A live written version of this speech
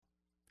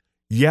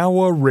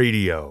Yawa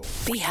Radio.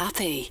 Be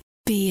happy.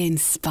 Be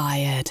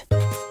inspired.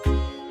 A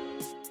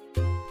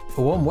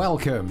warm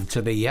welcome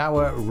to the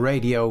Yawa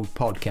Radio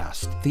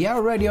Podcast. The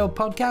Yawa Radio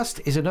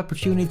Podcast is an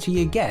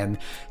opportunity again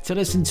to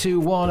listen to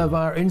one of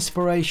our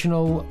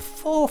inspirational,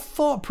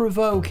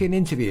 thought-provoking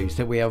interviews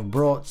that we have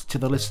brought to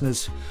the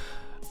listeners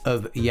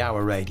of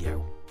Yawa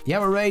Radio.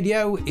 Yawa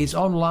Radio is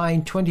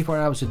online 24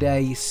 hours a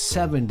day,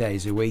 7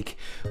 days a week.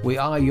 We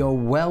are your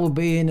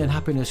well-being and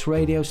happiness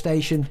radio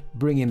station,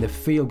 bringing the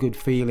feel-good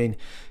feeling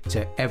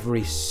to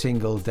every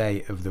single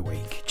day of the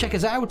week. Check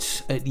us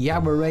out at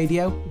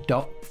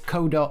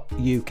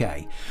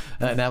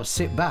yawaradio.co.uk. Now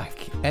sit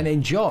back and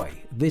enjoy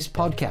this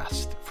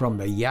podcast from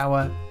the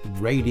Yawa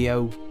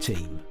Radio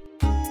team.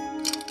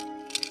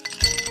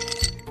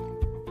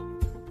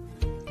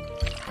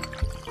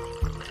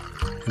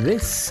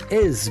 This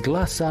is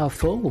Glass Half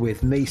Full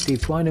with me, Steve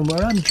Twyman,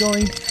 where I'm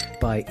joined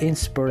by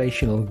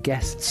inspirational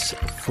guests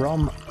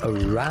from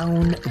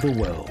around the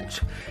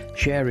world,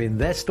 sharing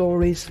their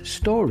stories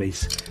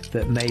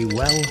that may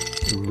well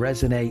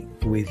resonate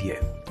with you.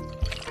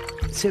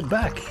 Sit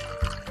back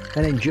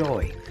and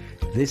enjoy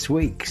this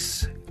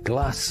week's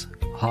Glass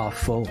Half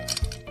Full.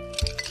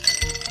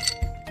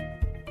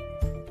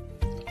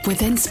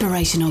 With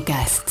inspirational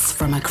guests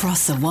from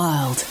across the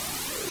world.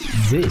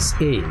 This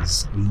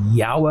is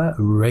Yawa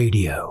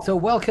Radio. So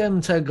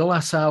welcome to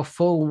Glass Half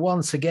Full.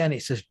 Once again,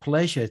 it's a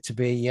pleasure to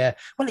be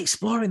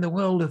exploring the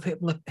world of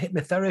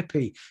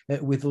hypnotherapy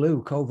with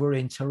Luke over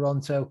in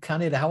Toronto,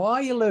 Canada. How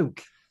are you,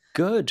 Luke?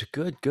 Good.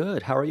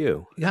 How are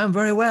you? Yeah, I'm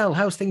very well.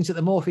 How's things at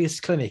the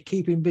Morpheus Clinic?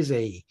 Keeping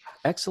busy?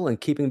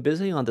 Excellent. Keeping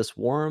busy on this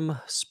warm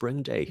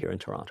spring day here in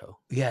Toronto.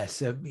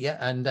 Yes,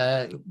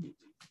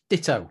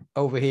 ditto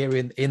over here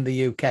in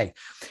the UK.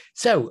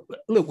 So,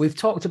 look, we've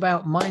talked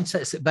about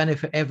mindsets that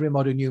benefit every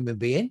modern human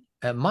being,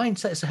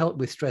 mindsets that help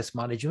with stress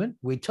management.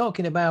 We're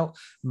talking about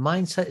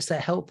mindsets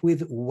that help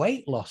with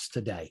weight loss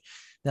today.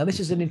 Now,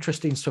 this is an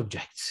interesting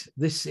subject.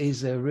 This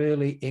is a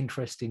really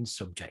interesting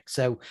subject.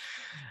 So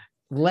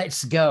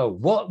let's go.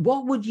 What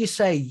would you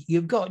say?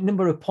 You've got a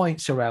number of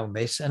points around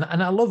this, and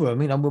I love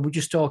them. You know, we were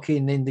just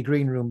talking in the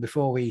green room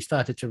before we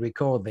started to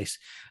record this,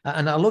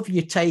 and I love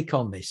your take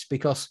on this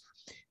because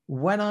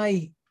when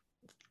I've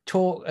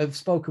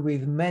spoken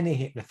with many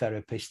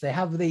hypnotherapists, they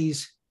have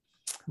these,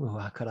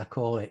 how could I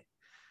call it?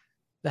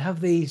 They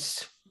have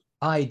these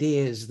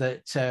ideas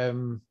that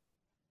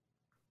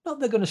not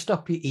they're going to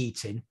stop you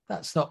eating.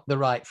 That's not the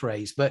right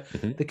phrase, but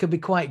they can be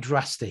quite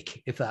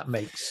drastic, if that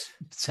makes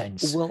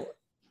sense. Well,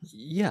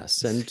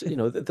 yes. And,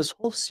 this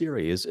whole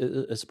series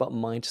is about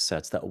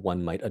mindsets that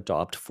one might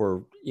adopt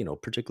for,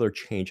 particular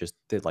changes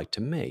they'd like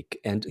to make.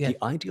 And the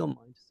ideal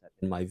mindset,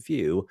 in my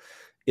view,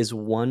 is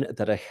one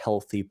that a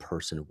healthy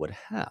person would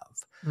have.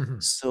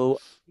 So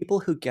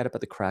people who get up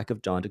at the crack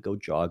of dawn to go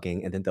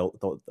jogging and then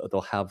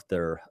they'll have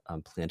their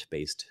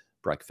plant-based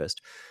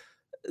breakfast,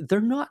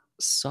 they're not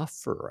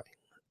suffering.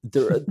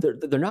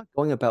 They're not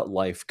going about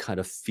life kind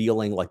of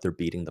feeling like they're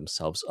beating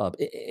themselves up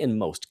in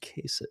most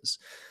cases.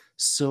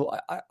 So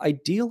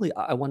ideally,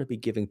 I want to be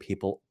giving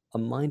people a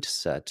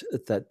mindset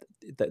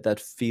that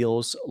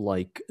feels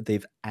like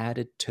they've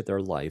added to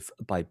their life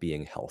by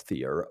being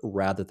healthier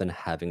rather than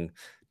having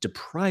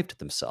deprived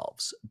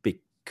themselves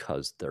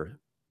because their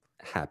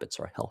habits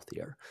are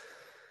healthier.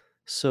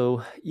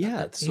 So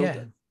I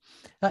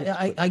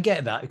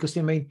get that because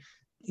I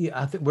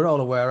think we're all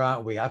aware,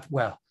 aren't we?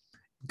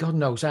 God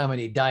knows how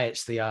many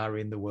diets there are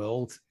in the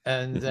world,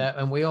 and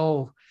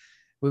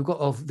we've got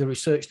all the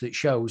research that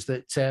shows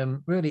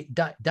that really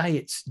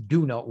diets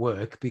do not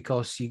work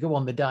because you go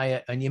on the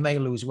diet and you may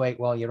lose weight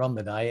while you're on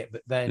the diet,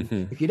 but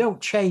then if you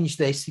don't change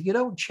this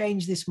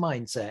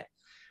mindset,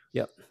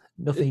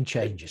 nothing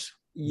changes.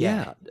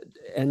 Yeah.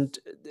 And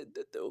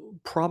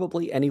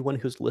probably anyone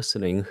who's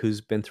listening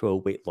who's been through a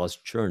weight loss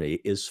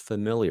journey is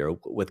familiar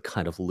with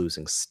kind of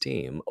losing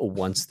steam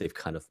once they've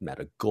kind of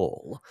met a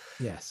goal.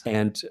 Yes.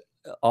 And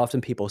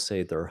often people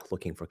say they're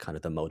looking for kind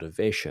of the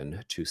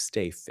motivation to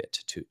stay fit,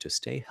 to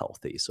stay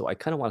healthy. So I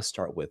kind of want to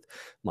start with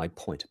my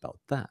point about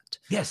that.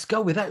 Yes,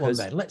 go with that one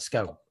then. Let's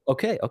go.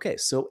 Okay.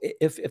 So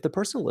if the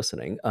person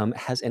listening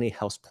has any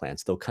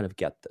houseplants, they'll kind of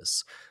get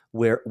this,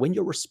 where when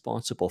you're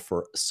responsible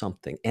for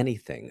something,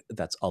 anything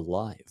that's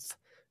alive,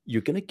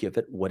 you're going to give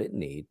it what it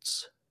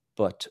needs,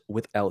 but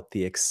without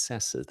the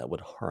excesses that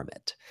would harm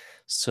it.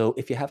 So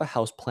if you have a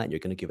house plant, you're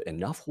going to give it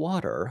enough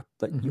water,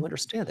 but you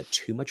understand that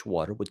too much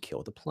water would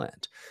kill the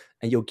plant.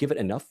 And you'll give it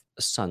enough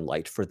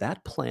sunlight for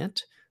that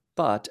plant,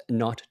 but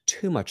not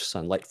too much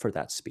sunlight for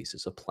that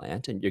species of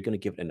plant. And you're going to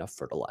give it enough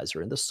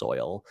fertilizer in the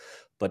soil,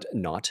 but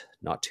not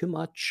too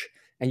much.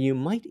 And you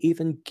might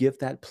even give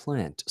that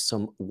plant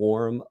some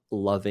warm,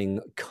 loving,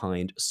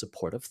 kind,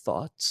 supportive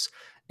thoughts.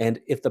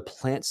 And if the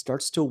plant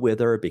starts to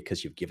wither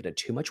because you've given it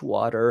too much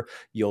water,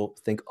 you'll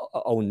think,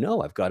 oh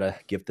no, I've got to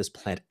give this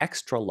plant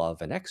extra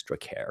love and extra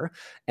care.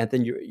 And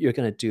then you're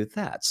going to do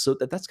that. So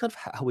that's kind of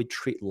how we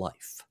treat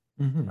life.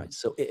 Right.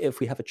 So if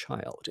we have a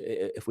child,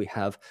 if we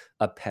have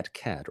a pet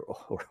cat,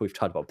 or we've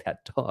talked about pet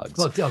dogs.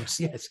 Well, dogs,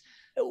 yes.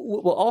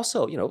 We'll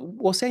also,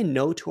 we'll say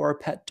no to our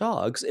pet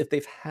dogs if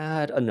they've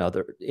had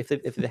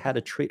if they had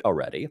a treat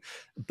already,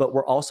 but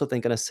we're also then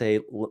going to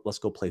say, Let's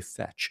go play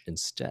fetch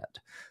instead."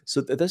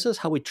 So this is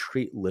how we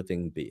treat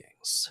living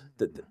beings.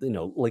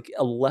 Like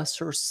a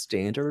lesser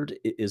standard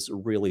is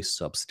really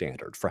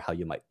substandard for how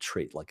you might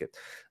treat like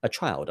a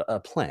child, a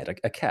plant,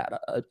 a cat,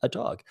 a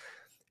dog.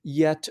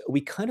 Yet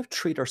we kind of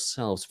treat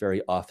ourselves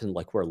very often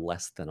like we're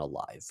less than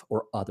alive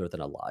or other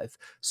than alive.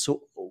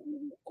 So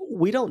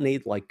we don't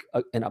need like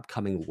an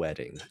upcoming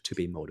wedding to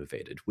be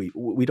motivated.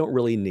 We don't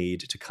really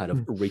need to kind of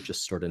Mm. reach a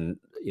certain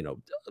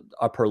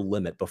upper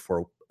limit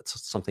before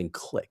something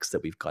clicks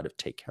that we've got to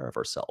take care of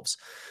ourselves.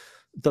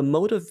 The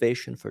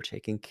motivation for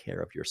taking care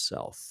of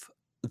yourself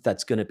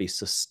that's going to be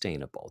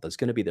sustainable, that's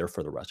going to be there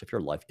for the rest of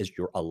your life, is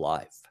you're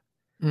alive.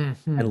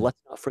 And Mhm.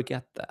 let's not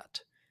forget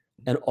that.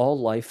 And all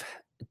life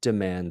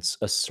demands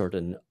a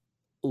certain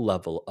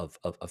level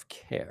of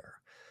care.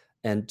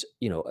 And,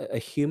 a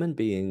human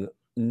being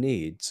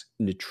needs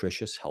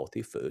nutritious,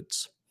 healthy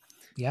foods.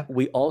 Yeah.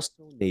 We also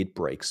need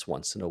breaks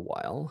once in a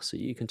while, so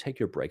you can take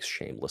your breaks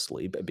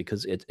shamelessly, but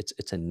because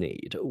it's a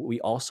need. We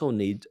also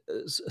need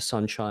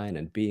sunshine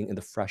and being in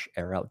the fresh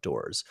air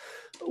outdoors.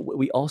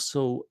 We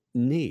also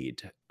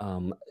need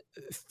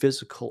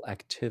physical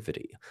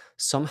activity.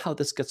 Somehow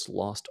this gets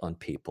lost on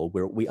people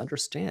where we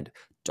understand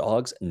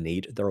dogs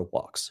need their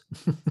walks.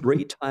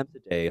 3 times a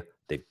day,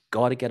 they've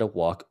got to get a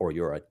walk, or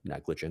you're a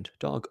negligent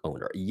dog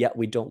owner. Yet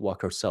we don't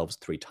walk ourselves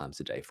 3 times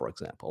a day, for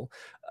example.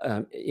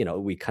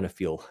 We kind of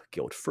feel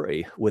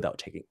guilt-free without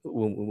taking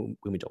when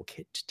we don't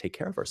take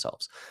care of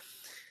ourselves.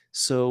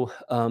 So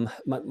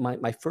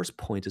my first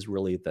point is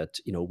really that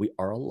we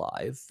are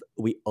alive.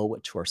 We owe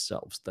it to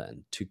ourselves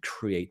then to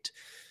create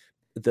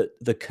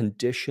the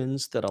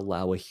conditions that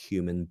allow a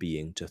human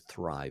being to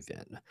thrive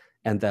in.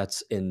 And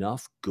that's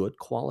enough good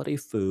quality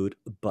food,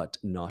 but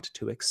not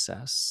to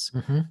excess.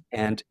 Mhm.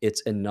 And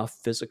it's enough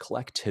physical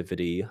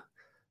activity.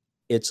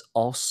 It's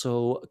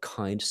also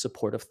kind,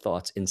 supportive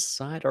thoughts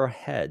inside our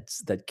heads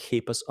that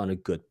keep us on a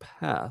good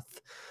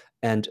path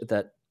and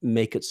that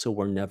make it so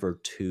we're never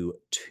too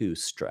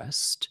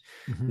stressed.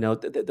 Mhm. Now,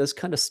 this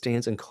kind of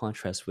stands in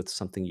contrast with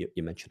something you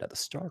mentioned at the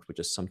start, which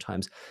is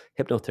sometimes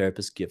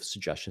hypnotherapists give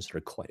suggestions that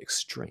are quite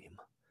extreme,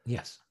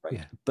 Yes. right?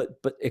 Yeah.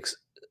 But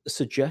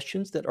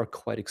suggestions that are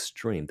quite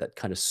extreme, that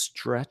kind of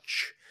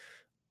stretch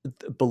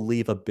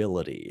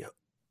believability,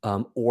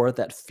 or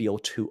that feel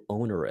too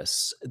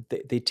onerous,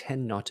 they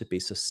tend not to be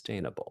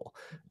sustainable.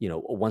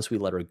 Once we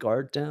let our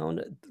guard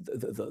down,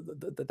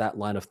 that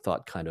line of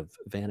thought kind of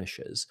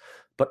vanishes.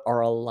 But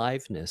our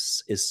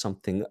aliveness is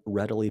something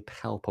readily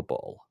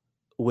palpable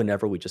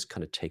whenever we just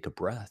kind of take a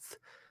breath,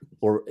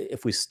 or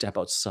if we step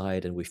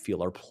outside and we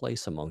feel our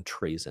place among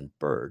trees and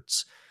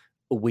birds.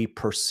 We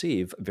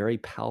perceive very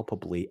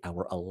palpably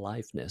our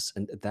aliveness,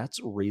 and that's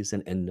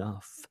reason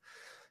enough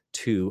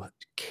to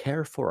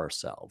care for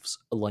ourselves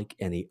like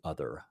any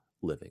other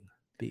living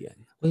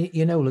being.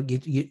 Well, look,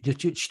 you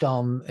touched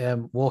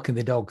on walking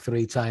the dog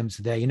 3 times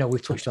a day.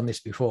 We've touched on this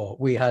before.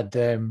 We had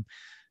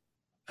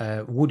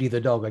Woody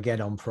the dog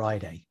again on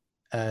Friday,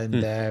 and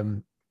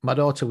Mm, my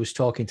daughter was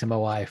talking to my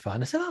wife,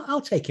 and I said,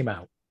 I'll take him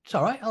out. It's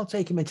all right. I'll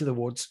take him into the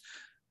woods.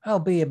 I'll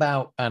be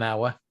about an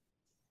hour.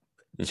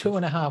 mhm,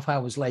 2.5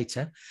 hours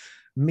later,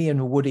 me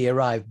and Woody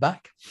arrived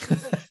back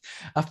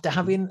after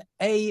having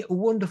a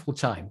wonderful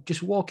time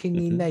just walking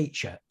in mhm.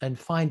 nature and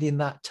finding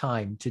that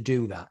time to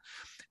do that.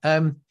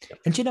 Um, Yep.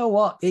 and you know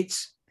what?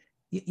 It's,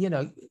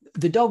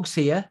 the dog's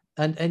here,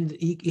 and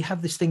you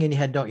have this thing in your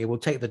head, don't you? We'll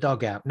take the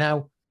dog out.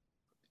 Now,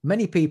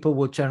 many people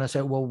will turn and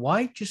say, well,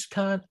 why just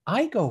can't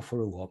I go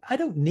for a walk? I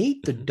don't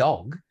need the Mhm,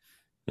 dog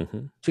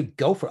mhm, to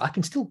go for, I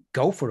can still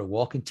go for a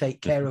walk and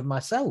take care mhm. of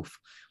myself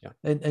Yeah.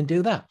 and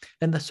do that.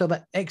 And so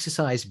that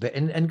exercise bit,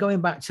 and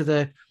going back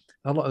to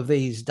a lot of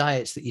these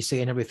diets that you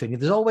see and everything,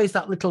 there's always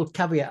that little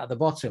caveat at the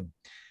bottom.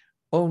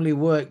 Only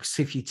works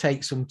if you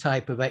take some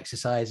type of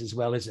exercise as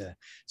well as a.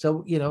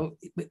 So,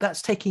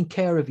 that's taking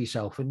care of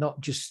yourself and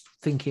not just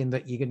thinking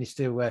that you're going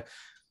to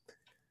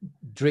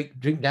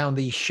drink down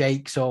these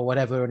shakes or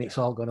whatever and Yeah. it's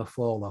all going to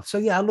fall off. So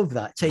yeah, I love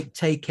that.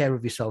 Take care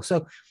of yourself.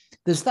 So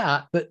there's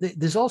that, but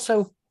there's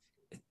also,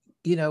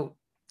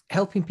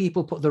 helping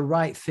people put the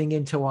right thing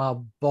into our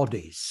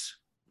bodies.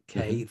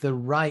 Okay, Mhm, the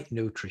right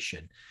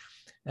nutrition.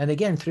 And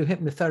again, through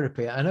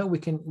hypnotherapy, I know we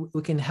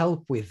can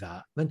help with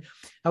that. And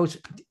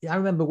I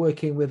remember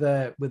working with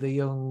a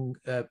young,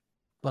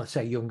 let's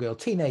say young girl,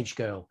 teenage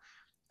girl,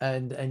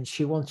 and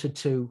she wanted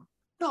to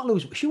not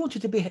lose. She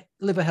wanted to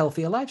live a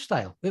healthier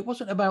lifestyle. It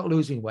wasn't about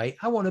losing weight.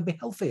 I want to be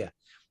healthier,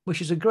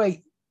 which is a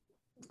great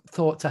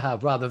thought to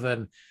have, rather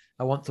than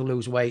I want to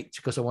lose weight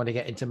because I want to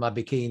get into my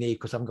bikini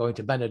because I'm going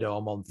to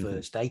Benidorm on mhm.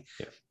 Thursday.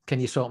 Yeah. Can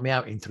you sort me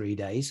out in 3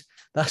 days?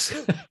 That's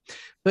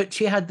but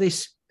she had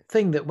this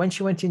thing that when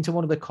she went into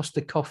one of the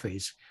Costa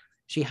coffees,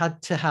 she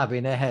had to have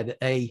in her head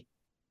a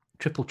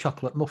triple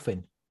chocolate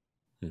muffin.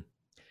 Mm,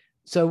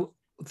 So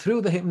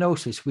through the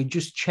hypnosis, we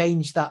just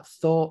changed that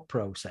thought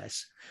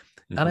process.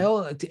 And mhm,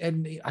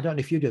 I don't know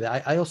if you do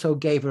that. I also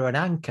gave her an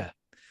anchor.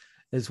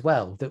 as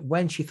well, that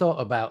when she thought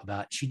about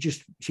that,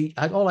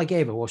 all I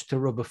gave her was to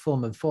rub a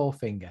thumb and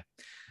forefinger.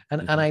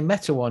 And I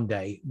met her one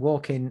day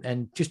walking,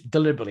 and just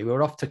deliberately, we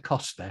were off to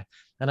Costa,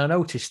 and I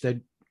noticed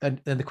that, and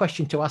the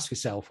question to ask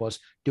herself was,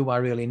 do I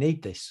really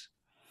need this?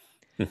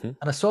 And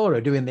I saw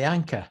her doing the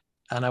anchor,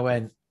 and I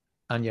went,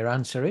 and your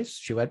answer is?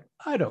 She went,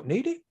 I don't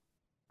need it.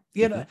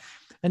 You know,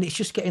 and it's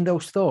just getting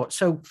those thoughts.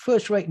 So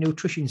first-rate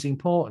nutrition is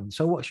important.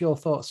 So what's your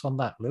thoughts on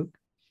that, Luke?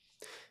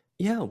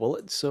 Yeah, well,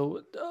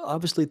 so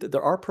obviously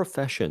there are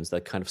professions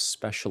that kind of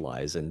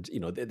specialize, and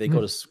they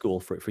go to school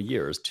for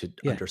years to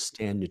Yeah.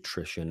 understand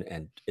nutrition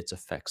and its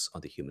effects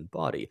on the human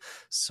body.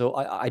 So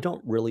I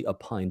don't really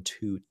opine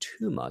too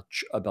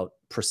much about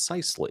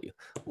precisely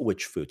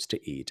which foods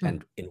to eat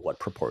and in what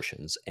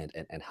proportions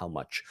and how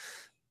much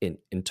in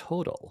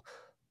total.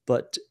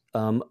 But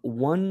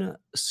one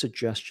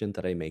suggestion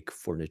that I make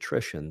for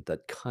nutrition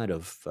that kind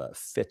of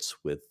fits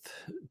with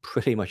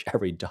pretty much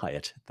every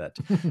diet that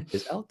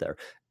is out there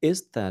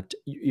is that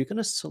you're going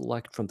to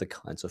select from the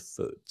kinds of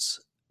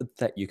foods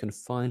that you can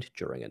find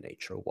during a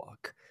nature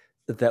walk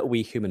that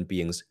we human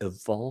beings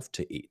evolved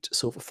to eat.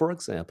 So, for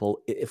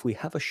example, if we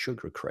have a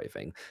sugar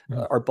craving,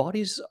 our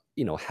bodies,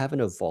 haven't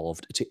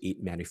evolved to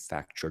eat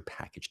manufactured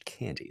packaged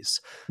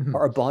candies.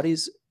 Our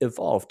bodies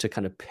evolved to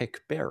kind of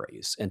pick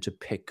berries and to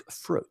pick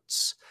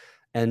fruits.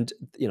 And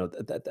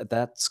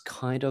that's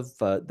kind of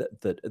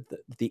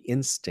the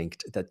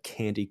instinct that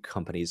candy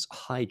companies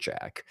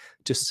hijack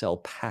to sell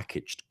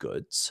packaged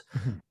goods.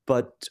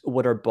 But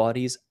what our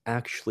body's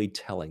actually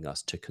telling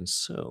us to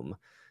consume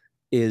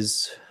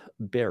is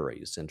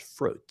berries and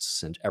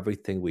fruits and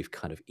everything we've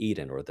kind of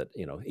eaten, or that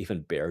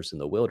even bears in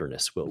the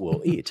wilderness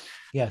will eat.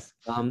 Yes.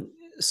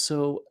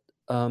 So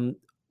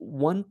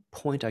one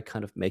point I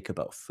kind of make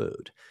about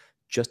food,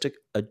 just to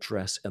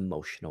address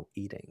emotional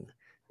eating,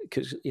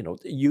 because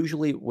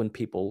usually when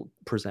people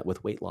present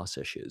with weight loss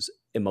issues,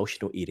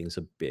 emotional eating is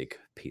a big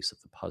piece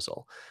of the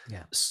puzzle.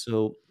 Yeah.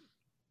 So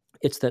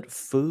it's that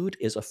food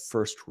is a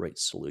first-rate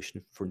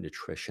solution for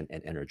nutrition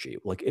and energy.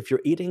 Like if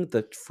you're eating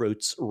the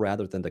fruits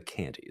rather than the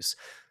candies,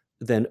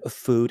 then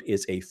food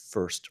is a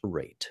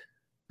first-rate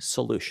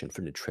solution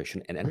for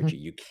nutrition and energy.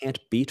 You can't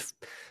beat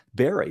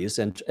berries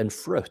and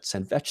fruits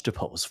and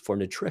vegetables for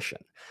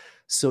nutrition.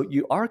 So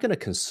you are going to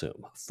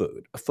consume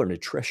food for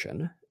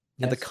nutrition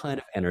and the kind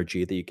of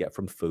energy that you get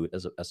from food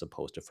as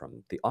opposed to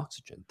from the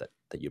oxygen that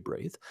you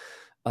breathe.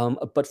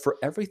 But for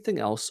everything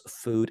else,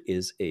 food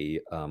is a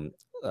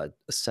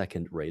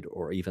second-rate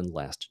or even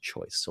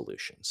last-choice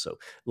solution. So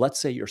let's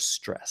say you're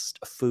stressed.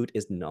 Food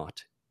is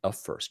not a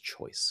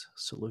first-choice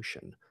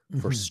solution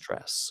for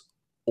stress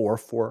or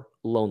for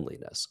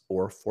loneliness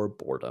or for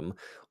boredom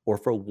or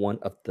for one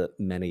of the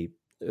many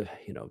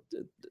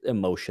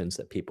emotions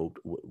that people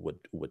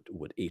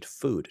would eat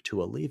food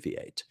to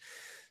alleviate.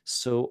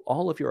 So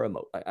all of your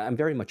I'm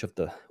very much of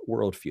the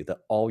worldview that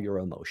all your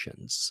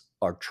emotions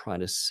are trying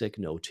to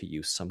signal to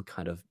you some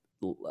kind of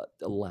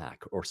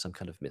lack or some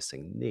kind of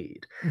missing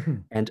need.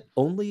 And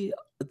only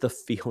the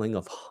feeling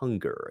of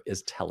hunger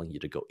is telling you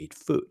to go eat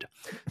food.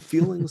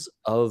 Feelings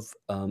of,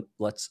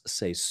 let's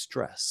say,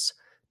 stress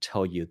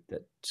tell you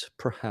that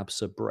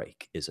perhaps a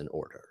break is in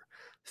order.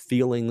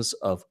 Feelings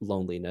of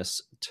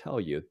loneliness tell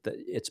you that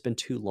it's been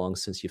too long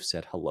since you've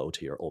said hello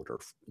to your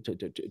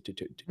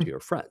to your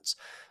friends,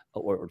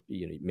 or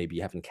maybe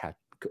you haven't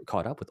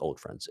caught up with old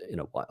friends in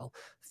a while.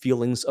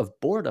 Feelings of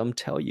boredom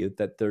tell you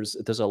that there's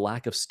a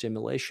lack of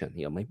stimulation.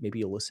 Maybe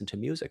you listen to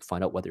music,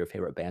 find out whether your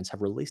favorite bands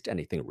have released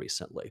anything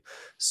recently.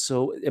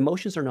 So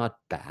emotions are not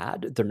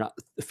bad. They're not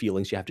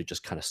feelings you have to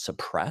just kind of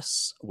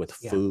suppress with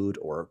food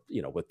or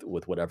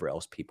with whatever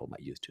else people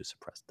might use to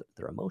suppress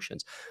their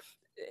emotions.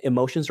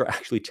 Emotions are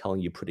actually telling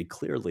you pretty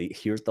clearly,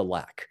 here's the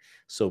lack.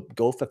 So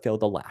go fulfill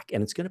the lack.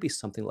 And it's going to be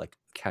something like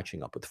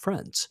catching up with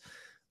friends,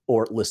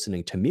 or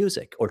listening to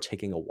music, or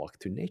taking a walk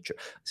through nature.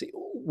 See,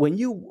 when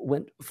you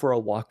went for a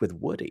walk with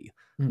Woody,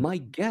 my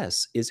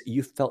guess is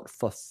you felt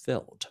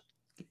fulfilled.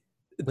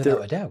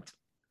 Without a doubt.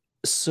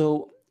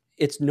 So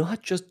it's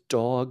not just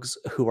dogs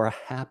who are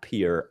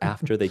happier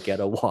after they get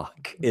a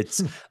walk.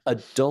 It's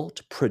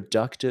adult,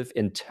 productive,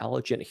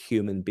 intelligent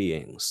human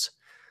beings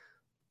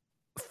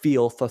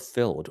feel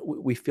fulfilled.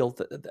 We feel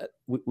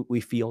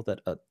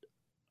that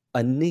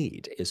a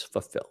need is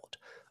fulfilled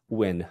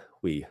when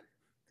we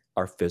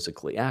are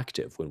physically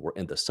active, when we're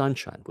in the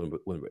sunshine, when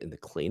we're in the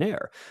clean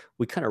air.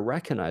 We kind of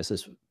recognize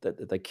this,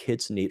 that the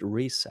kids need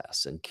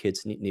recess, and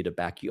kids need a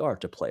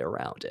backyard to play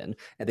around in,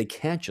 and they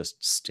can't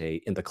just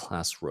stay in the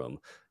classroom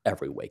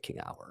every waking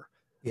hour.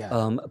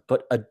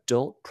 But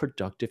adult,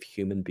 productive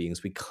human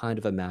beings, we kind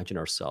of imagine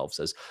ourselves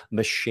as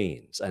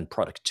machines and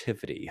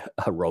productivity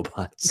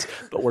robots,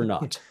 but we're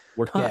not.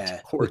 We're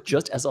not. We're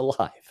just as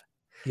alive.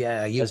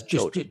 Yeah, you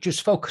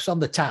just focus on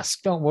the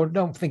task.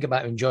 Don't think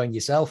about enjoying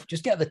yourself.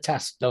 Just get the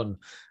task done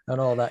and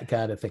all that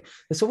kind of thing.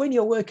 And so when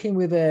you're working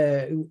with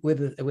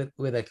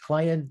a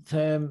client,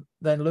 then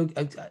Luke,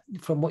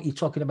 from what you're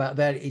talking about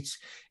there,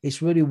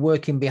 it's really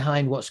working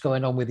behind what's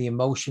going on with the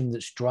emotion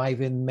that's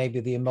driving maybe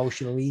the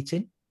emotional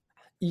eating.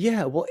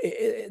 Yeah, well,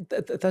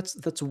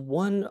 that's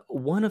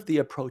one of the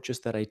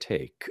approaches that I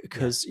take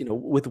Yeah. because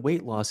with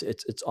weight loss,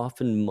 it's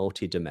often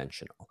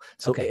multidimensional.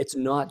 So Okay. it's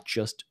not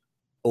just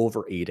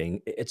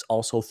overeating; it's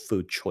also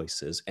food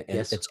choices, and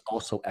Yes. it's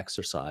also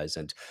exercise,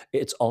 and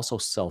it's also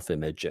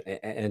self-image,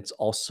 and it's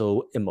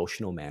also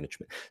emotional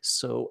management.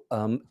 So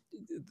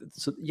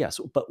yes,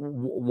 but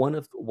one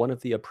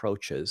of the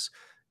approaches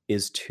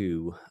is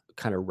to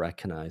kind of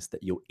recognize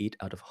that you'll eat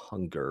out of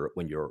hunger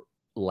when you're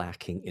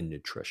lacking in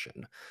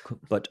nutrition.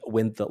 But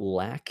when the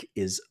lack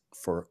is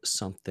for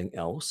something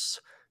else,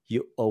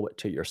 you owe it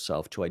to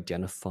yourself to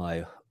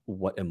identify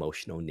what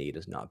emotional need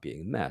is not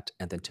being met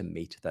and then to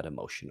meet that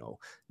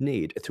emotional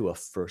need through a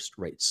first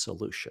rate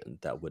solution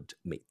that would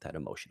meet that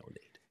emotional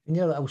need.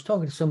 I was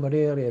talking to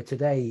somebody earlier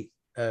today,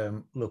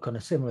 look, on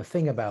a similar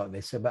thing about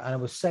this, and I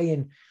was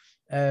saying,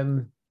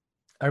 um,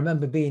 I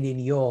remember being in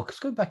York. It's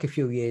going back a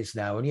few years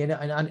now, and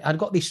and I'd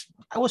got this.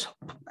 I was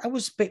a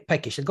bit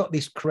peckish. I got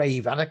this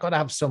crave, and I got to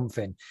have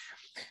something,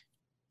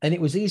 and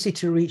it was easy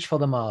to reach for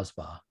the Mars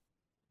bar.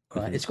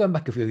 Right, Hmm. it's going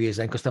back a few years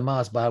then because the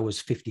Mars bar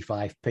was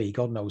 55p.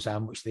 God knows how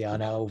much they are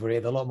now over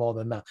here. They're a lot more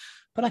than that.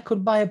 But I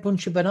could buy a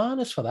bunch of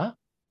bananas for that.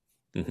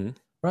 Hmm.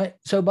 Right.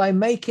 So by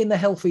making the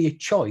healthier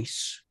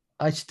choice,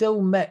 I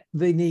still met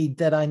the need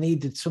that I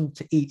needed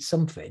to eat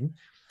something,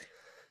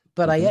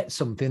 but I Hmm. ate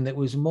something that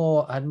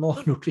had more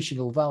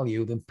nutritional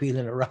value than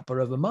peeling a wrapper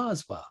of a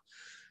Mars bar.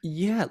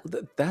 Yeah,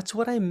 that's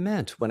what I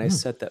meant when I Mm,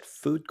 said that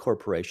food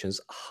corporations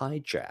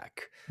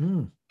hijack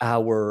mm,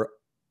 our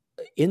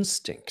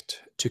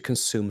instinct to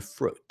consume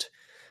fruit.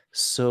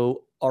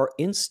 So our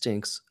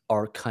instincts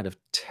are kind of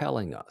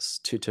telling us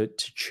to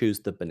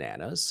choose the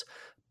bananas,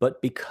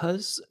 but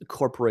because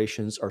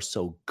corporations are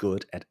so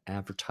good at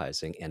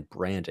advertising and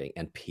branding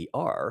and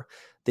PR,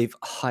 they've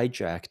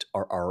hijacked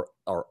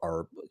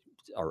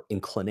our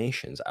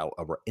inclinations,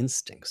 our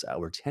instincts,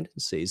 our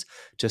tendencies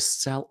to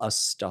sell us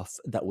stuff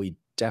that we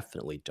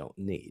definitely don't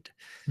need.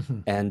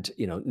 mhm. And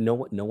no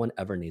one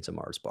ever needs a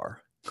Mars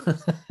bar.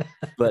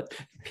 But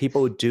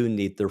people do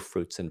need their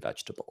fruits and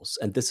vegetables,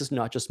 and this is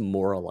not just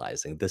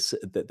moralizing. This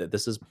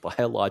is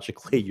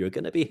biologically you're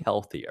gonna be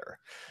healthier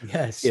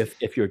Yes.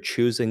 if you're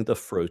choosing the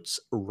fruits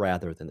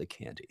rather than the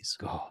candies.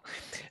 Oh.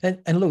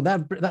 And look,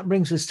 that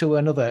brings us to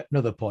another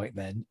point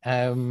then.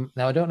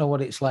 Now I don't know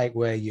what it's like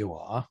where you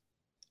are,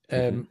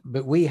 Mhm,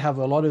 but we have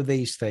a lot of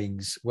these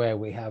things where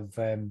we have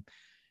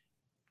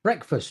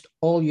breakfast,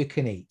 all you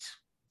can eat,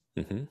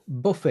 mhm,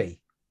 buffet,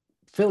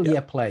 fill yep,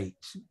 your plate,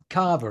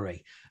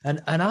 carvery,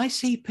 and I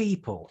see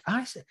people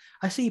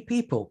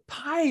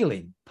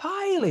piling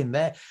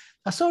there.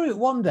 I saw it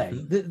one day.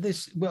 mhm,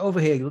 This we're over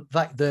here,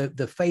 like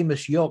the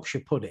famous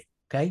Yorkshire pudding.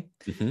 Okay,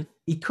 mhm,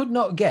 he could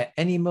not get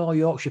any more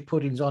Yorkshire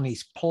puddings on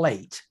his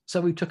plate,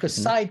 so he took a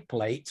mhm, side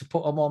plate to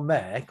put them on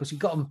there because he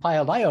got them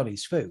piled high on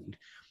his food.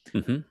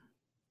 mhm,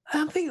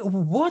 And I'm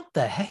thinking, what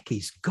the heck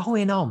is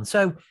going on?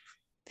 So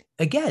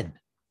again,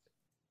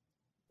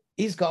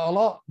 he's got a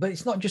lot, but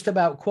it's not just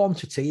about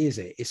quantity, is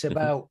it? It's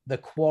mhm. about the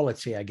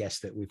quality, I guess,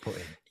 that we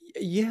put in.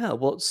 Yeah,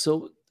 well,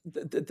 so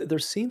there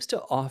seems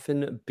to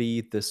often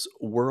be this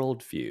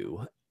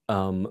worldview,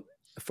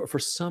 for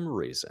some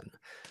reason,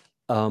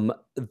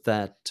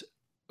 that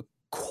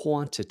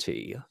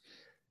quantity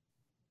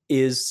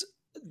is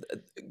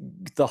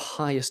the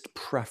highest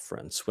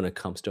preference when it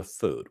comes to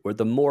food, where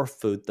the more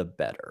food, the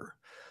better.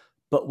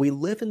 But we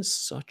live in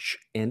such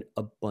an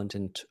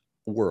abundant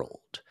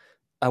world.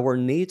 Our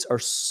needs are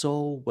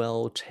so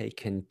well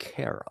taken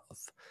care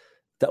of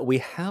that we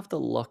have the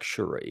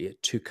luxury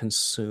to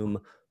consume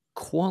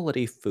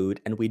quality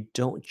food and we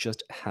don't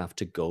just have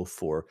to go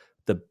for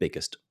the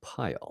biggest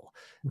pile.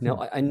 Now,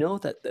 Mhm. I know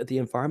that the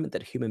environment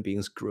that human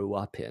beings grew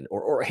up in,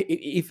 or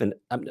even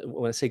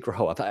when I say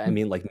grow up, I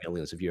mean like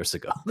millions of years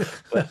ago,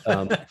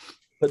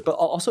 but but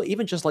also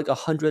even just like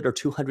 100 or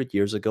 200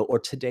 years ago, or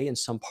today in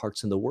some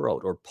parts in the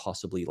world, or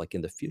possibly like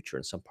in the future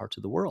in some parts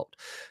of the world,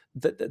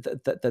 that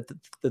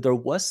there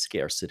was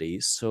scarcity.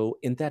 So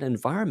in that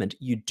environment,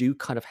 you do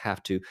kind of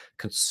have to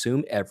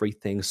consume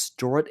everything,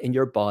 store it in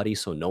your body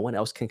so no one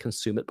else can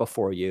consume it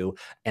before you,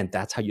 and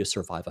that's how you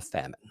survive a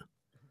famine,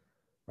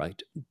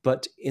 right?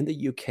 But in the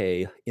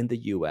UK, in the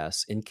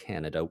US, in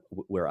Canada,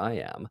 where I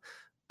am,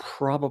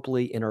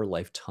 probably in our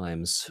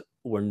lifetimes,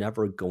 we're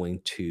never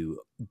going to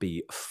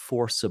be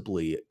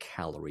forcibly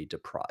calorie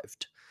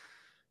deprived.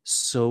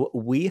 So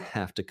we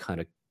have to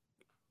kind of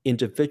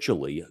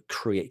individually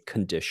create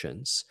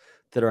conditions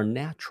that are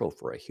natural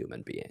for a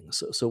human being.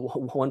 So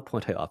one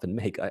point I often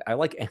make, I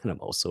like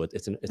animals, so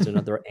it's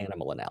another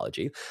animal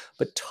analogy,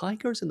 but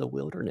tigers in the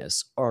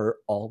wilderness are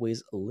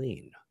always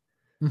lean.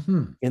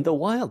 Mhm. In the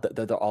wild,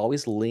 they're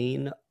always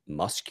lean,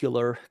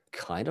 muscular,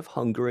 kind of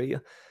hungry,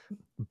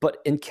 but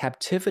in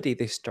captivity,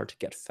 they start to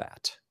get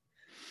fat,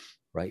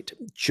 right?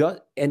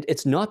 And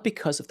it's not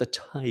because of the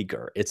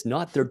tiger, it's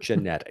not their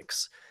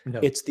genetics,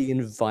 No. it's the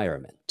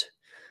environment.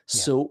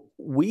 Yeah. So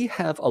we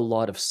have a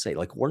lot of say,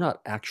 like we're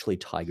not actually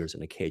tigers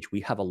in a cage.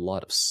 We have a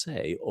lot of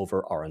say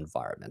over our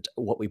environment,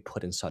 what we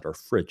put inside our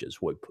fridges,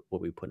 what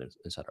we put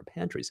inside our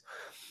pantries.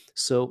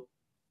 So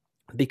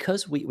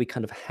because we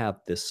kind of have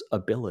this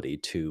ability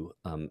to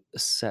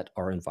set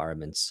our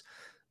environments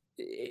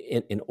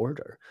in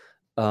order.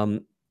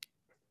 Um,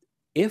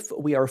 if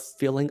we are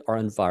filling our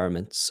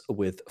environments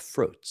with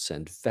fruits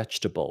and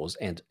vegetables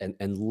and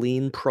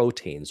lean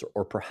proteins,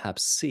 or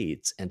perhaps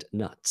seeds and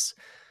nuts,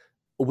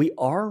 we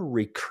are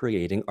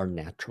recreating our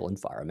natural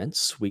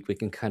environments. We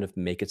can kind of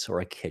make it so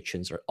our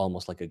kitchens are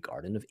almost like a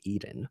Garden of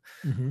Eden.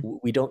 Hmm.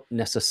 We don't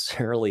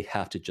necessarily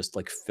have to just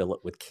like fill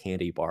it with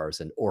candy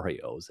bars and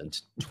Oreos and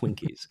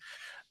Twinkies.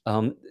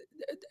 Um,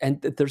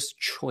 and there's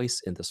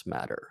choice in this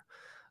matter.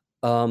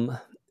 Um,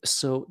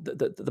 so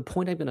the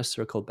point I'm going to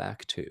circle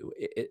back to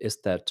is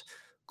that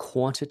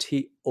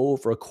quantity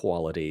over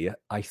quality,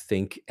 I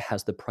think,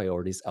 has the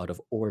priorities out of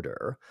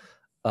order,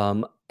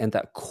 and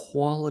that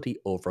quality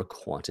over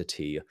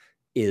quantity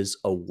is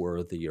a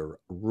worthier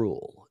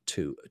rule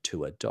to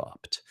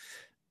adopt.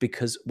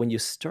 Because when you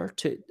start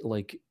to,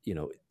 like,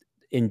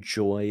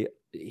 enjoy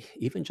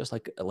even just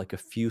like a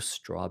few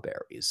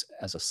strawberries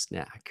as a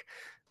snack,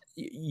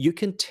 you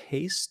can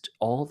taste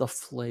all the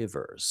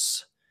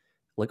flavors,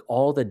 like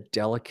all the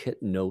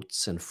delicate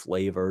notes and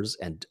flavors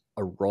and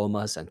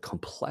aromas and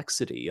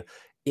complexity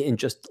in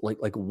just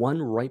like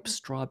one ripe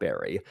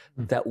strawberry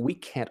that we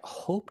can't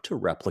hope to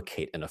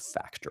replicate in a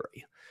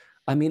factory.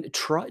 I mean,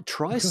 try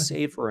Good.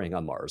 savoring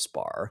a Mars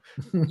bar,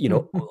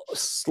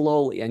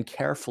 slowly and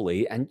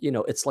carefully, and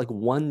it's like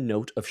one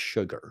note of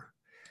sugar.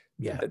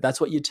 Yeah. That's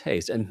what you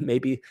taste, and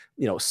maybe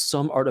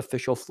some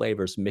artificial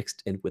flavors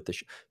mixed in with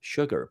the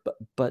sugar.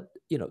 But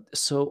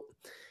so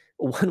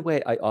one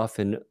way I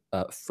often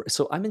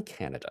so I'm in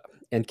Canada,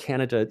 and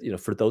Canada,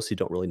 for those who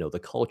don't really know the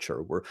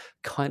culture, we're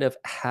kind of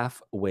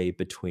halfway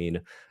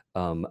between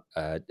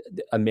the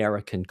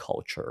American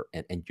culture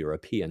and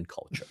European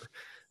culture.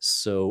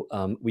 So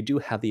we do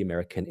have the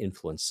American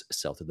influence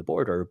south of the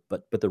border,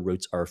 but the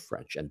roots are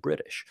French and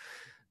British.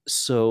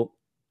 So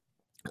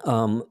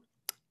um,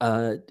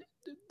 uh,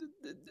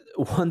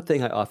 one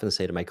thing I often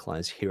say to my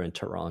clients here in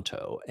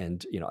Toronto,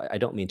 and I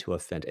don't mean to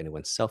offend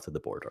anyone south of the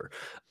border,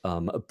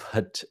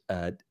 but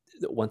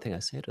the one thing I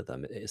say to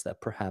them is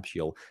that perhaps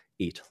you'll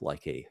eat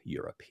like a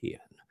European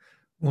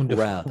Wonderful.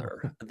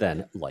 rather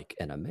than like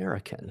an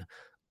American.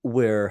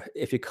 Where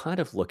if you kind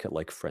of look at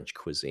like French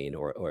cuisine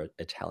or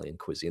Italian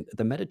cuisine,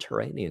 the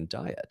Mediterranean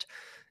diet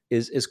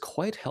is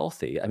quite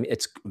healthy. I mean,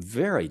 it's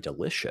very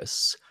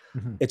delicious.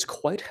 Mhm. It's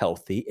quite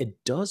healthy.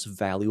 It does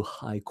value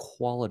high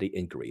quality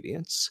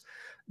ingredients.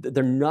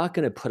 They're not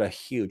going to put a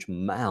huge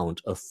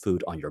mound of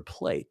food on your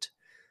plate.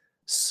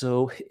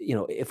 So,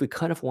 if we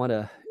kind of want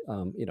to,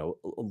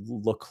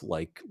 look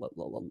like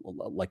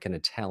an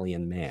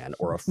Italian man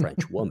or a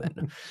French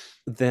woman,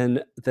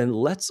 then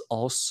let's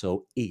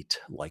also eat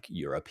like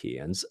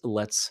Europeans.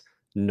 Let's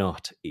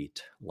not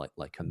eat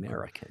like Good.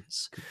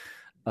 Americans.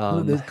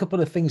 Look, Um, there's a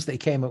couple of things that he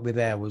came up with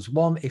there. Was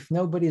one, if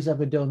nobody's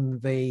ever done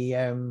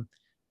the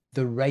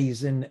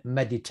raisin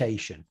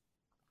meditation,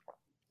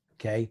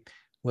 okay,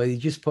 where you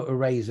just put a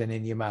raisin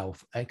in your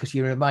mouth, because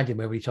you reminded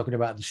me when we were talking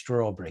about the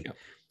strawberry, yeah.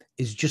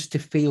 is just to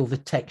feel the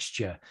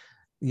texture,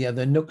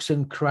 the nooks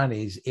and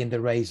crannies in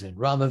the raisin,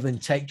 rather than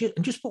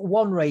just put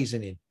one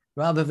raisin in,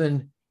 rather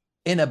than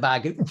in a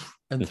bag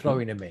and Mhm.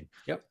 throwing them in.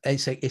 Yep.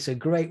 It's a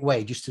great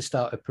way just to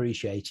start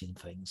appreciating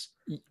things.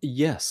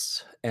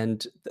 Yes,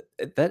 and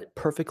that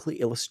perfectly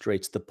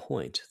illustrates the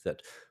point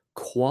that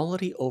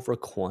quality over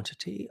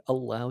quantity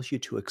allows you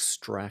to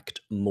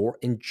extract more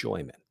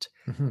enjoyment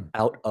Mhm.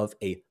 out of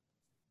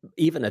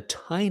even a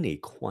tiny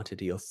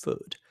quantity of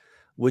food,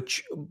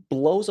 which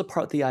blows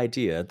apart the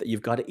idea that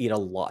you've got to eat a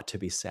lot to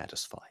be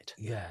satisfied.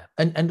 Yeah,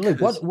 and Luke,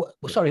 Because, what?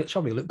 yeah,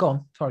 Sorry, Luke, go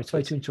on. Sorry to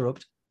please.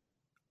 interrupt.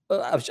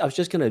 I was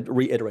just going to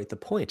reiterate the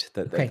point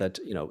that Okay.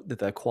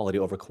 that quality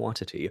over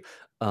quantity.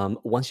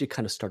 Once you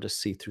kind of start to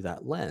see through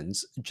that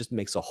lens, it just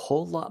makes a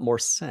whole lot more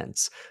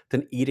sense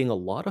than eating a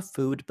lot of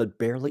food but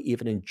barely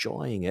even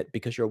enjoying it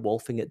because you're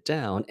wolfing it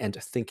down and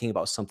thinking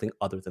about something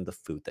other than the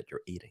food that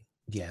you're eating.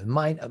 Yeah,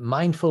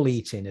 mindful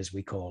eating, as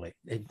we call it.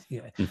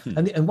 Yeah.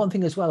 Mhm. And one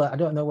thing as well, I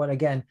don't know what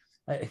again.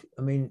 I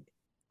mean,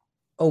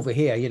 over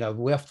here,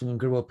 we often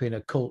grew up in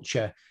a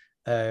culture.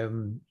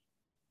 Um,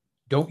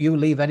 don't you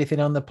leave anything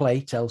on the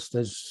plate, else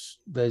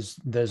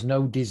there's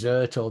no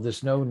dessert, or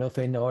there's no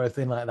nothing or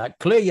anything like that.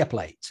 Clear your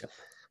plate.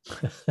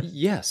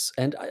 Yes,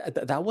 and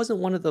that wasn't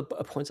one of the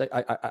points I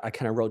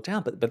kind of wrote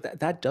down, but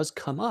that does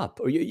come up,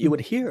 or you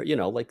would hear,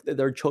 like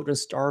there are children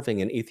starving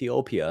in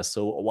Ethiopia,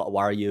 so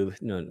why are you,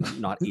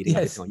 not eating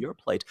everything Yes. on your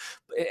plate?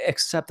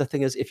 Except the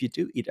thing is, if you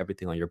do eat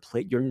everything on your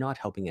plate, you're not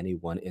helping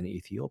anyone in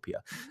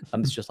Ethiopia.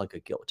 It's just like a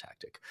guilt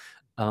tactic.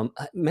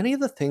 Many of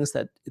the things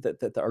that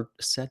are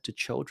said to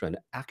children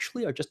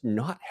actually are just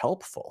not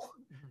helpful,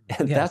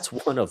 and Yes. that's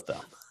one of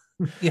them.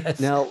 Yes.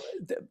 Now,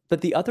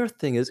 but the other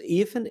thing is,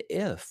 even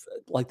if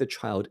like the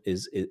child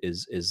is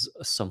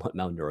somewhat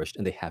malnourished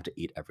and they have to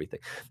eat everything,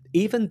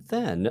 even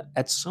then,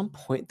 at some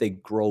point they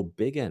grow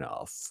big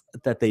enough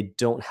that they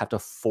don't have to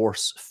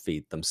force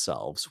feed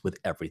themselves with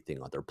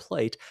everything on their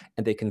plate,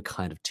 and they can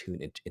kind of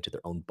tune into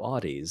their own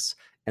bodies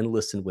and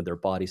listen when their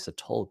bodies have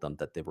told them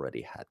that they've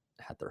already had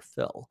their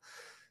fill.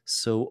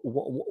 So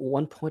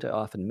one point I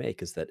often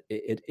make is that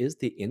it is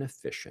the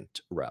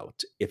inefficient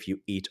route if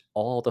you eat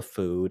all the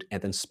food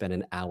and then spend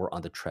an hour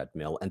on the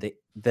treadmill and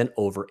then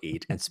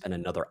overeat and spend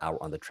another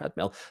hour on the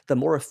treadmill. The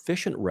more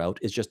efficient route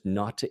is just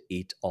not to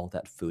eat all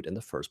that food in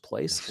the first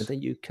place, and Yes.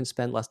 then you can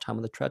spend less time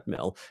on the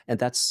treadmill. And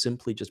that's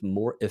simply just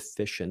more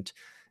efficient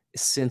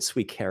since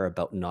we care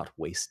about not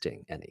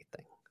wasting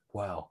anything.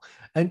 Wow.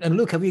 And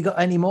Luke, have you got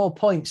any more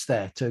points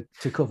there to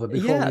cover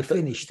before Yeah, we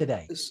finish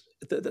today?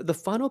 the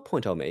final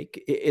point I'll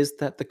make is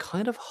that the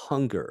kind of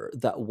hunger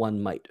that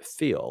one might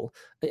feel,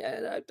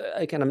 and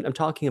again, I'm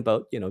talking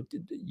about,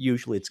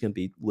 usually it's going to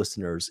be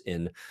listeners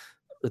in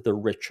the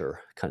richer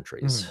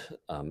countries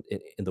Mhm.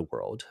 in the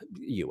world,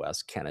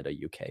 US, Canada,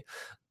 UK.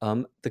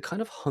 The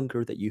kind of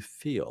hunger that you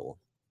feel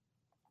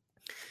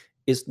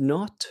is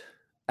not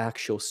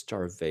actual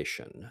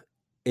starvation.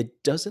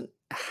 It doesn't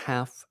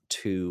have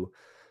to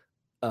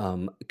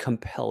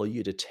compel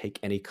you to take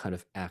any kind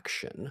of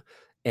action,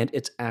 and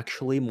it's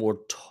actually more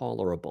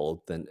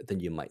tolerable than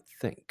you might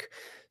think.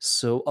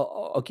 So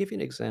I'll give you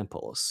an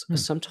example. Hmm.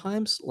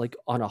 Sometimes, like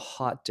on a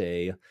hot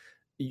day,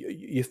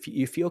 you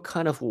feel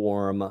kind of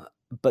warm,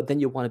 but then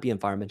you want to be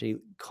environmentally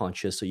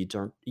conscious, so you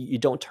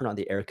don't turn on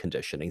the air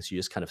conditioning, so you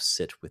just kind of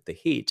sit with the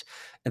heat,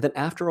 and then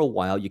after a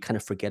while you kind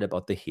of forget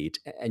about the heat,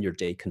 and your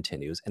day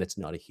continues, and it's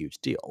not a huge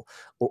deal.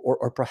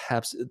 Or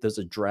perhaps there's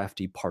a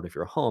drafty part of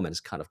your home and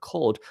it's kind of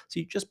cold, so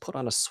you just put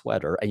on a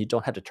sweater and you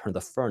don't have to turn the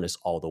furnace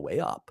all the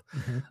way up.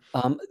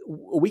 Mhm.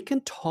 We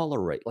can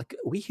tolerate, like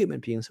we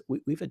human beings,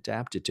 we've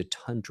adapted to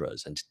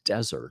tundras and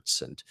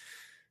deserts, and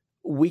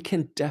we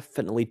can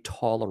definitely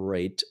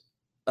tolerate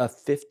a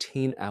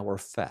 15-hour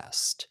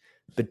fast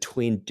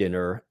between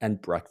dinner and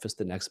breakfast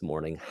the next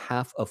morning,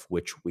 half of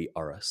which we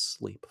are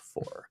asleep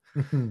for.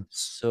 Mhm.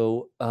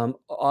 So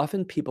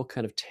often people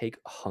kind of take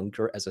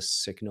hunger as a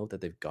signal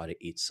that they've got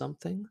to eat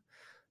something.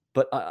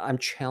 But I'm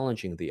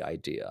challenging the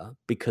idea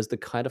because the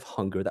kind of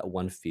hunger that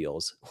one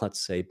feels,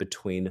 let's say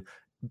between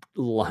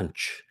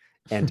lunch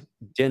and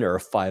dinner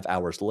 5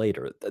 hours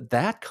later,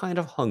 that kind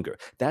of hunger,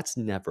 that's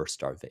never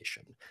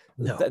starvation.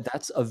 No.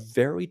 That's a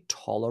very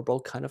tolerable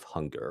kind of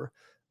hunger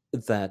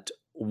that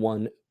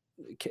one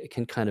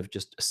can kind of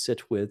just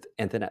sit with,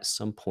 and then at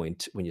some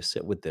point when you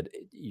sit with it,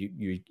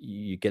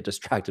 you get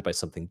distracted by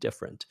something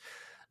different.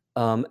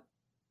 Um,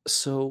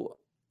 so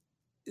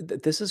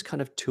this is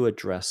kind of to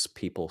address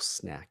people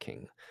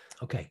snacking,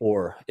 Okay.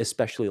 or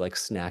especially like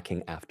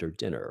snacking after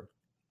dinner,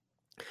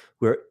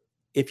 where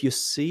if you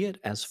see it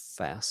as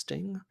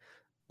fasting,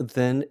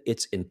 then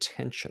it's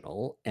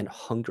intentional and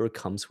hunger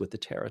comes with the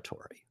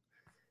territory.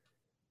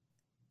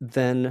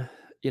 Then,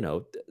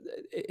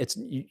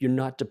 you're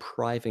not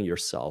depriving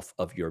yourself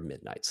of your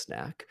midnight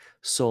snack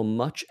so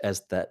much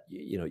as that,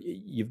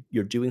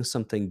 you're doing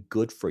something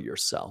good for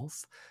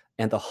yourself,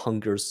 and the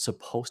hunger's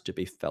supposed to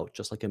be felt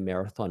just like a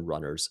marathon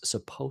runner's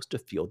supposed to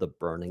feel the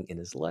burning in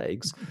his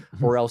legs,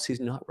 or else he's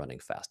not running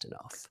fast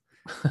enough.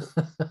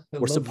 I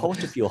We're love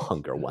supposed to feel that.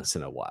 hunger once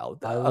in a while.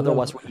 I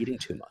Otherwise, love we're eating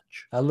too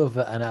much. I love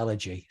that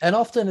analogy. And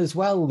often as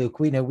well, Luke,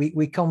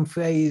 we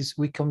confuse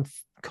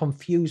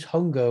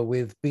hunger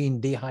with being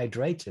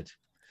dehydrated.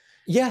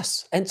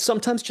 Yes, and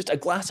sometimes just a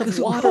glass of Because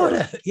of water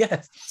water.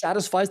 Yes.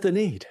 satisfies the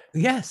need.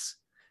 Yes.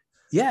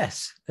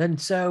 Yes. And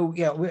so,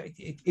 yeah,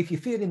 if you're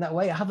feeling that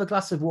way, have a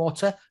glass of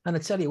water. And I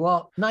tell you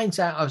what, 9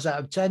 times out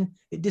of 10,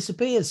 it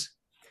disappears.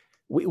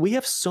 We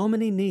have so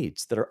many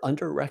needs that are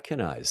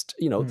under-recognized.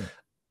 Hmm.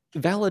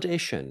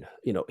 Validation,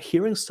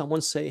 hearing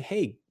someone say,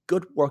 "Hey,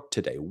 good work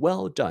today.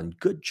 Well done.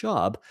 Good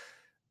job,"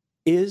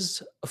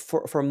 is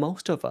for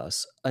most of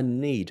us a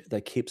need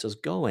that keeps us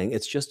going.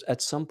 It's just at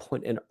some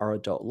point in our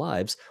adult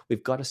lives,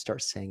 we've got to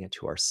start saying it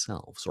to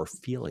ourselves or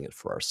feeling it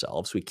for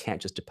ourselves. We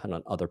can't just depend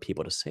on other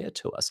people to say it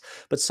to us.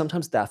 But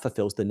sometimes that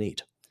fulfills the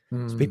need. So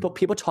Hmm.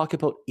 people talk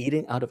about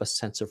eating out of a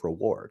sense of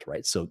reward,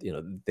 right? So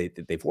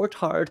they've worked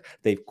hard,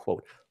 they've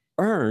quote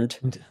earned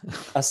And-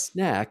 a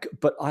snack,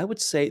 but I would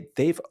say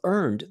they've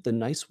earned the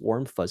nice,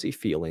 warm, fuzzy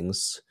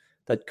feelings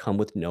that come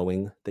with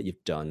knowing that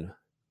you've done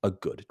a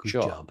good Good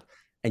job. job.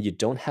 And you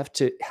don't have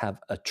to have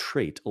a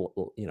treat,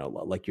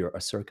 like you're a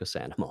circus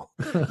animal.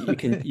 You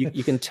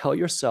can tell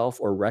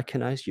yourself or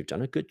recognize you've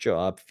done a good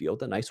job, feel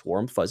the nice,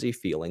 warm, fuzzy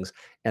feelings,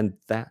 and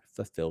that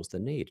fulfills the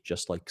need.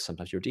 Just like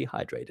sometimes you're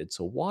dehydrated,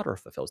 so water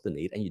fulfills the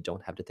need, and you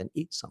don't have to then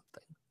eat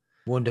something.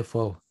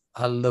 Wonderful.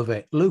 I love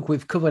it. Luke,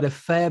 we've covered a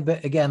fair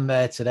bit again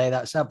there today.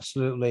 That's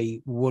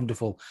absolutely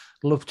wonderful.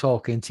 Love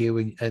talking to you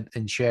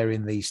and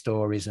sharing these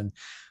stories. And,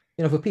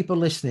 for people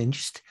listening,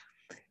 just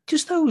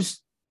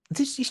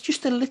it's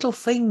just the little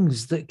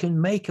things that can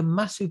make a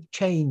massive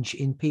change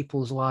in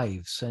people's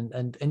lives,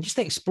 and just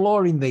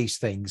exploring these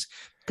things.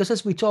 Because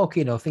as we talk,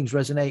 things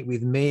resonate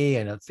with me,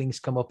 and things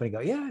come up and I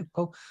go, yeah,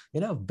 cool.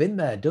 I've been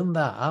there, done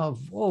that.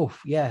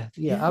 Yeah.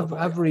 Yeah,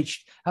 I've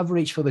reached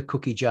for the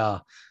cookie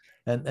jar.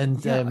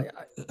 And yeah.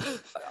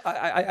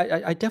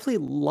 I definitely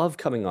love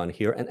coming on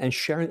here and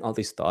sharing all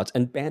these thoughts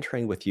and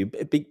bantering with you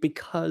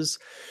because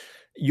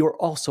you're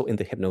also in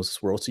the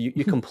hypnosis world, so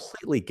you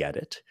completely get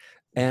it.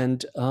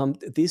 And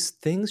these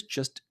things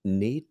just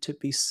need to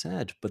be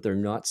said, but they're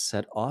not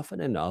said often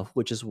enough,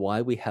 which is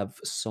why we have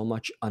so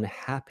much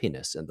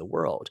unhappiness in the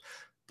world.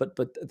 But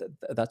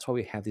that's why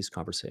we have these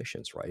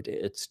conversations, right?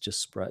 It's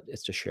just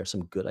it's to share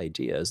some good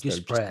ideas that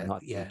are just not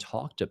being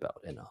talked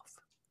about enough.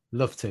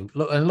 Love to.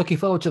 Look, and looking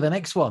forward to the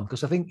next one,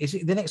 because I think, is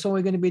it the next one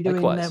we're going to be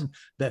doing?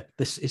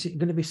 Is it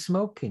going to be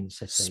smoking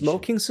cessation?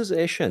 Smoking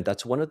cessation.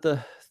 That's one of the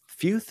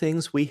few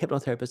things we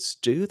hypnotherapists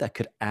do that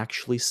could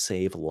actually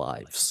save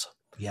lives.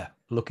 Yeah,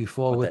 looking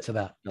forward to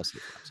that.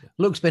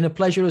 Luke, it's been a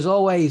pleasure as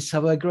always.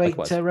 Have a great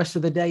rest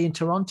of the day in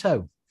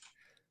Toronto.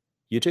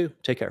 You too.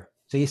 Take care.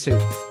 See you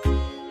soon.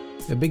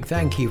 A big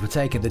thank you for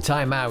taking the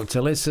time out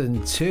to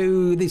listen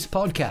to this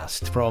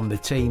podcast from the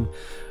team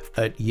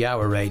at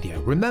Yawa Radio.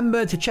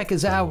 Remember to check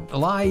us out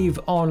live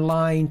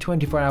online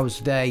 24 hours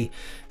a day,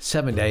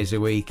 7 days a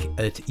week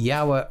at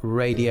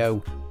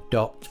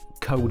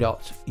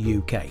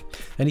yawaradio.co.uk.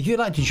 And if you'd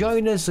like to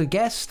join us as a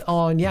guest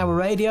on Yawa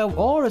Radio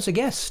or as a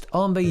guest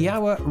on the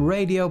Yawa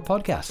Radio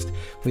podcast,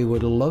 we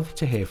would love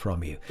to hear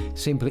from you.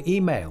 Simply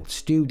email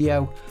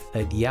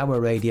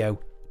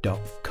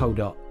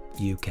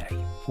studio@yawaradio.co.uk.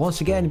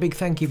 Once again, a big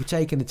thank you for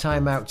taking the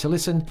time out to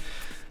listen.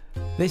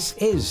 This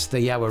is the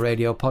Yawa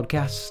Radio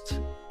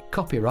podcast.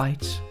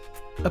 Copyright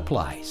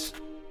applies.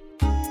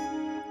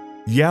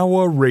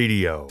 Yawa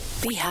Radio.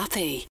 Be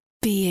happy.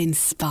 Be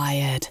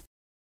inspired.